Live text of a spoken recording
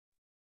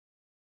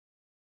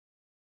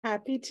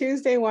Happy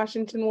Tuesday,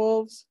 Washington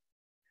Wolves.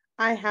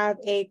 I have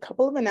a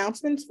couple of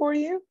announcements for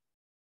you,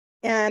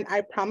 and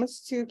I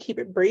promise to keep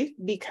it brief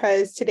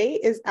because today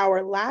is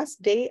our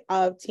last day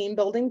of Team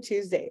Building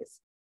Tuesdays.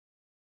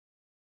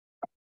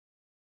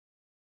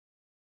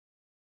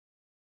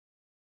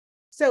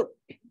 So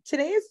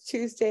today is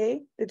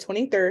Tuesday, the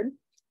 23rd.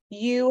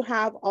 You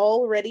have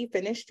already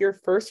finished your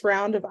first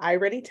round of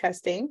iReady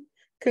testing.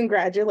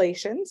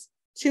 Congratulations.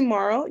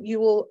 Tomorrow,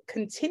 you will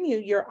continue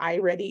your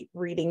iReady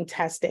reading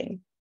testing.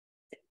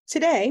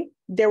 Today,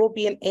 there will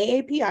be an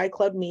AAPI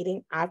club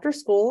meeting after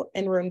school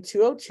in room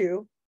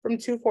 202 from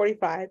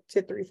 2:45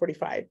 to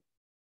 3:45.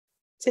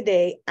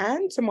 Today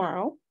and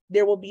tomorrow,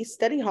 there will be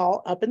study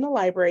hall up in the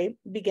library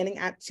beginning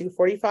at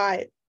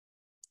 2:45.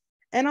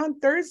 And on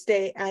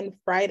Thursday and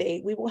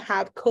Friday, we will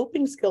have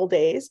coping skill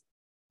days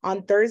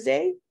on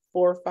Thursday,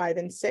 4, 5,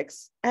 and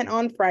 6, and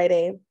on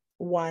Friday,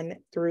 1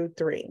 through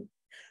 3.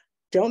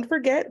 Don't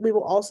forget, we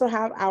will also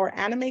have our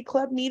anime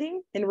club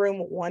meeting in room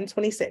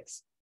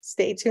 126.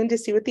 Stay tuned to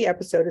see what the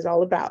episode is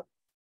all about.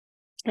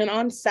 And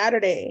on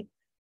Saturday,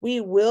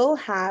 we will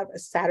have a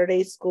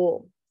Saturday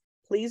school.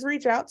 Please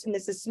reach out to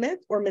Mrs. Smith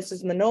or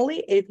Mrs.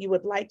 Manoli if you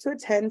would like to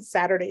attend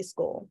Saturday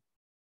school.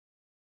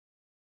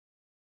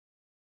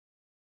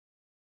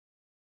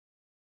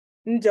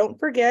 And don't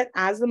forget,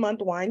 as the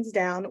month winds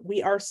down,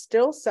 we are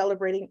still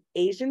celebrating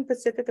Asian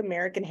Pacific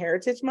American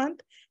Heritage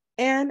Month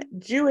and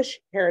Jewish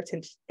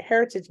Heritage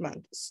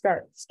Month.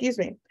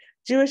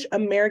 Jewish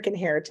American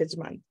Heritage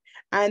Month.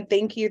 And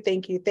thank you to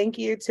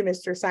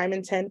Mr.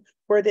 Simonton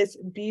for this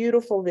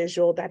beautiful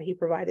visual that he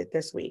provided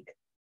this week.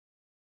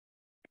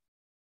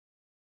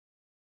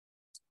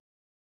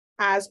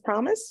 As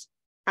promised,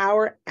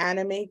 our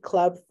Anime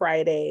Club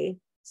Friday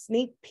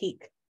sneak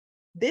peek.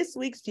 This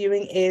week's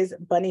viewing is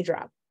Bunny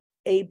Drop,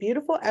 a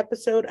beautiful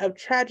episode of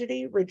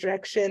tragedy,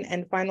 rejection,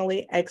 and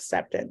finally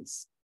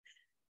acceptance.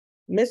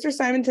 Mr.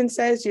 Simonton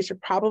says you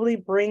should probably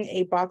bring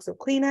a box of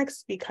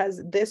Kleenex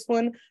because this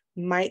one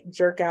might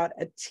jerk out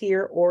a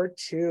tear or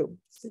two.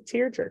 It's a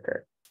tear jerker.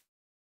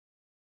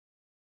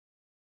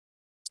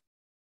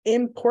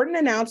 Important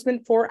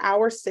announcement for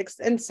our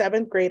 6th and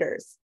 7th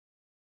graders.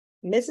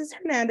 Mrs.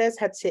 Hernandez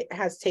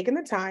has taken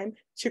the time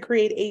to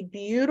create a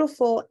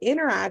beautiful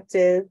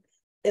interactive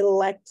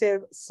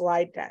elective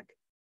slide deck.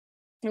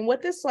 And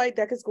what this slide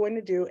deck is going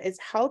to do is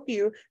help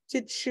you to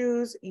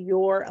choose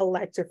your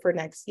elective for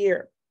next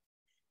year.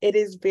 It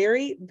is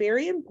very,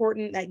 very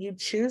important that you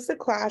choose the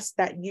class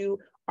that you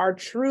are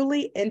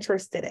truly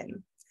interested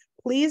in.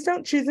 Please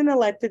don't choose an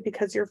elective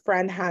because your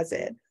friend has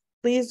it.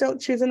 Please don't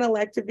choose an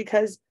elective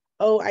because,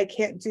 oh, I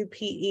can't do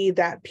PE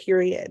that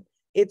period.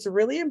 It's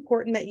really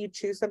important that you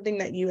choose something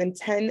that you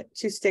intend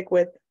to stick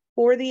with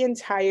for the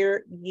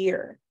entire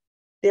year.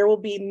 There will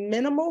be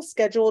minimal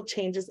schedule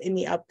changes in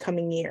the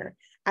upcoming year,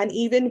 and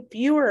even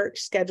fewer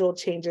schedule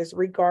changes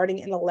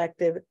regarding an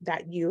elective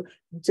that you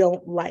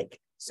don't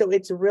like. So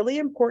it's really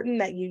important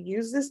that you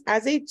use this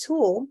as a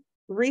tool,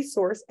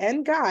 resource,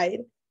 and guide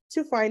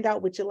to find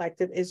out which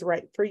elective is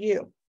right for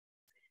you.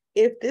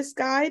 If this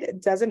guide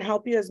doesn't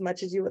help you as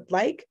much as you would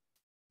like,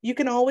 you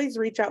can always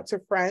reach out to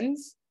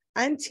friends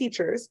and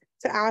teachers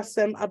to ask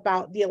them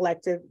about the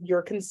elective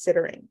you're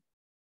considering.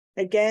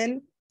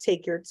 Again,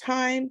 take your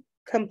time,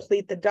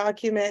 complete the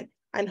document,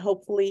 and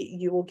hopefully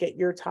you will get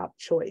your top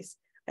choice.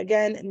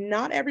 Again,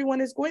 not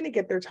everyone is going to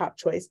get their top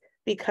choice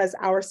because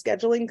our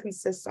scheduling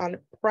consists on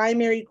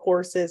primary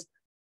courses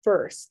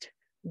first.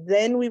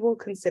 Then we will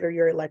consider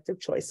your elective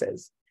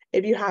choices.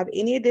 If you have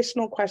any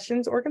additional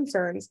questions or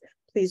concerns,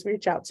 please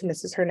reach out to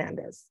Mrs.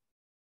 Hernandez.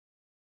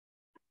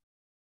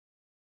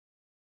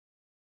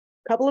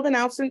 Couple of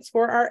announcements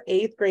for our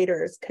 8th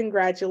graders.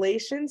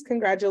 Congratulations,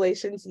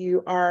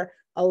 you are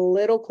a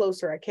little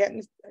closer. I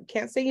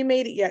can't say you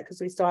made it yet because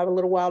we still have a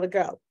little while to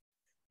go.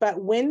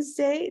 But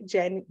Wednesday,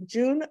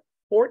 June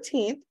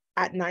 14th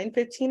at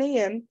 9:15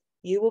 a.m.,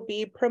 you will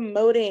be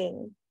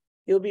promoting.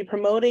 You'll be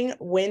promoting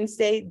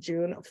Wednesday,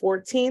 June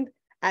 14th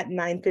at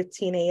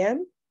 9:15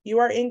 a.m. You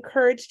are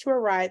encouraged to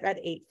arrive at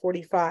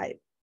 8:45.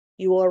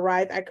 You will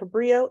arrive at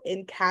Cabrillo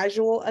in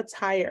casual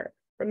attire.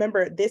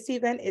 Remember, this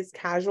event is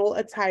casual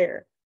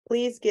attire.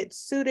 Please get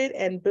suited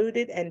and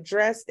booted and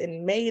dressed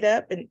and made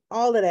up and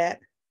all of that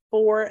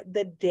for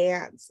the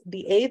dance.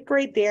 The 8th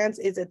grade dance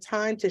is a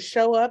time to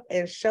show up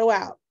and show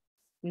out,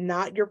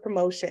 not your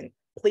promotion.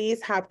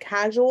 Please have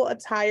casual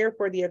attire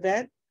for the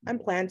event and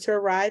plan to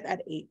arrive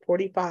at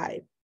 8:45.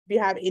 If you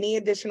have any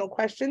additional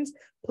questions,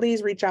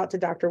 please reach out to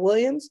Dr.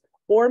 Williams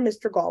or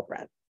Mr.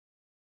 Galbraith.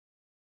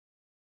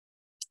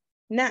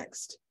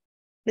 Next,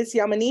 Ms.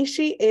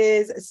 Yamanishi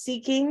is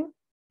seeking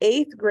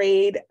 8th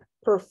grade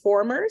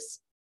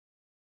performers.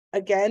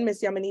 Again,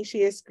 Ms.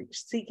 Yamanishi is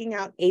seeking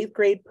out 8th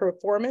grade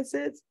performers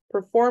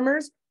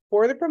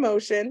for the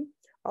promotion.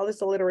 All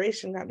this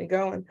alliteration got me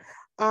going.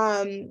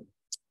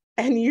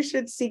 And you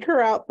should seek her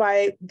out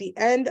by the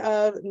end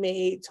of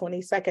May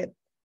 22nd,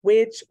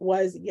 which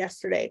was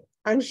yesterday.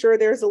 I'm sure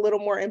there's a little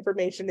more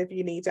information if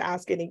you need to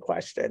ask any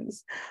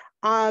questions.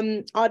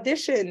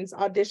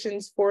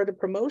 Auditions for the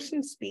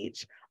promotion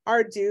speech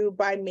are due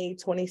by May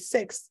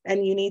 26th,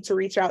 and you need to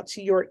reach out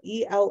to your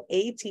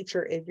ELA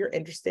teacher if you're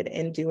interested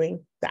in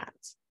doing that.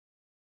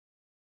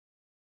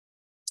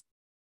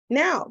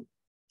 Now,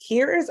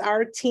 here is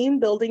our Team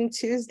Building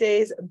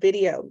Tuesdays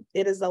video.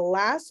 It is the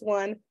last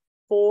one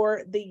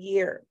for the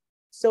year.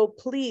 So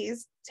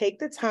please take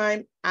the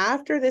time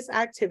after this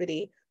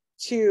activity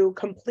to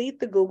complete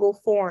the Google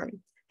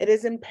form. It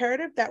is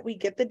imperative that we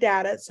get the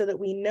data so that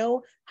we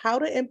know how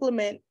to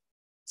implement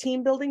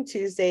Team Building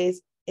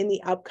Tuesdays in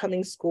the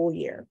upcoming school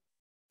year.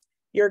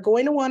 You're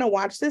going to want to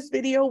watch this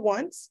video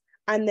once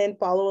and then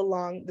follow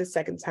along the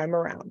second time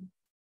around.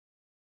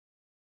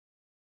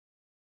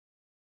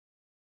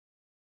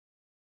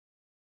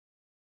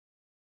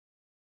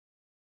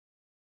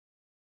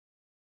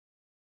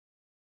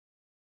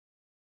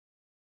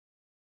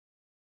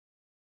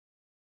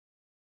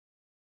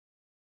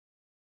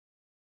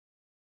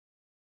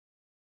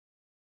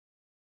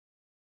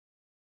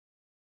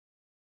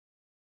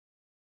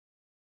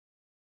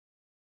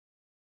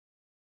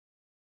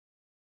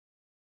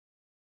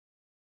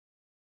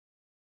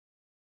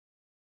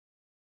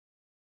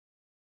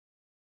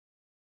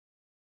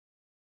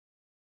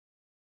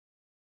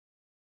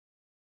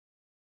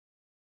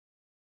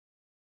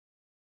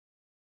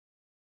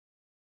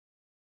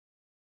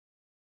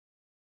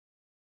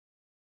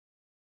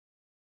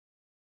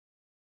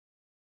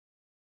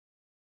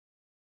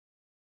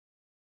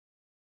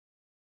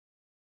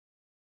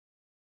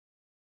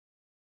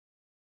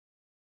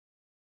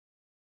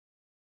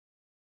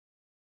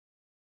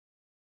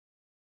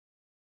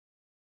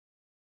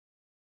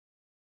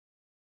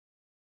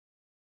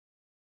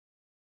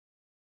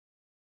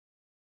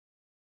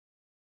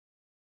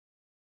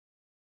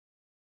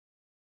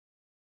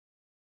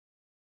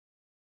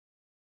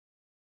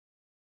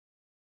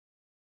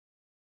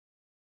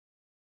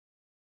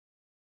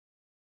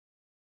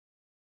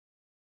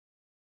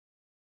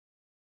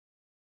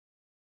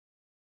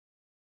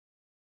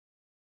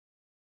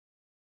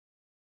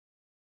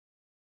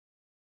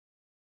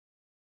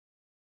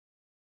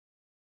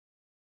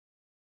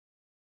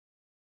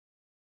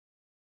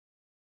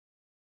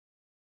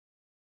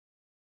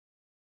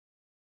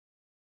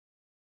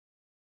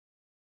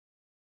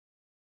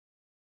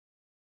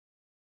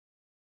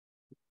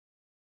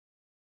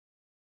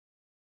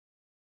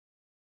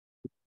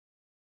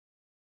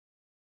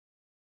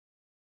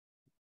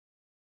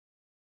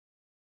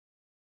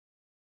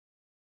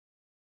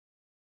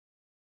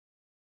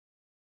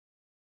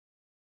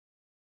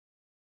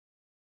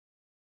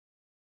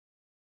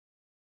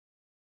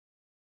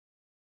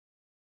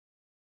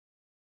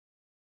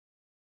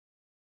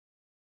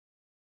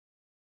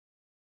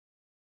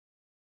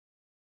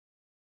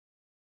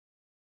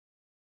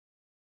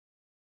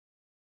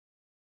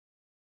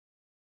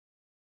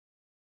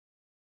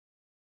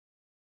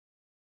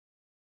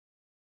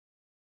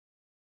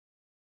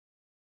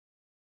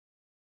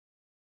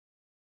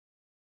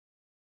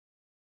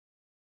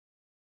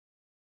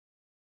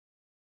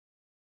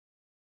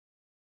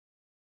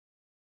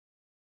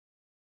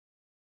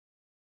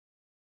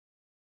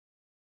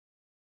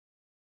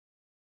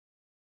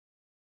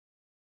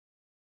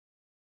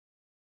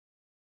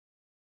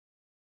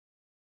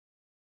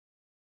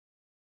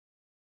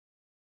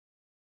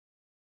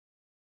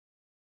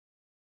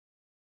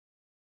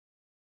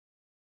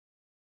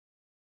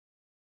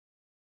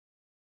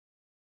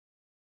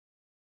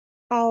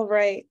 All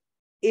right.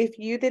 If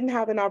you didn't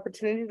have an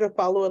opportunity to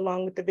follow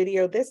along with the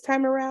video this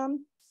time around,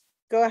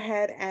 go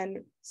ahead and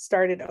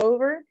start it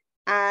over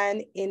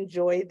and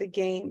enjoy the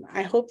game.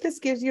 I hope this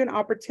gives you an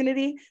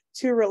opportunity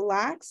to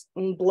relax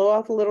and blow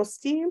off a little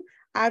steam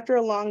after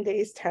a long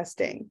day's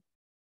testing.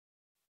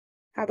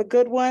 Have a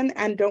good one,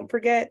 and don't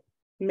forget,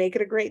 make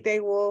it a great day,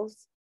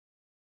 Wolves.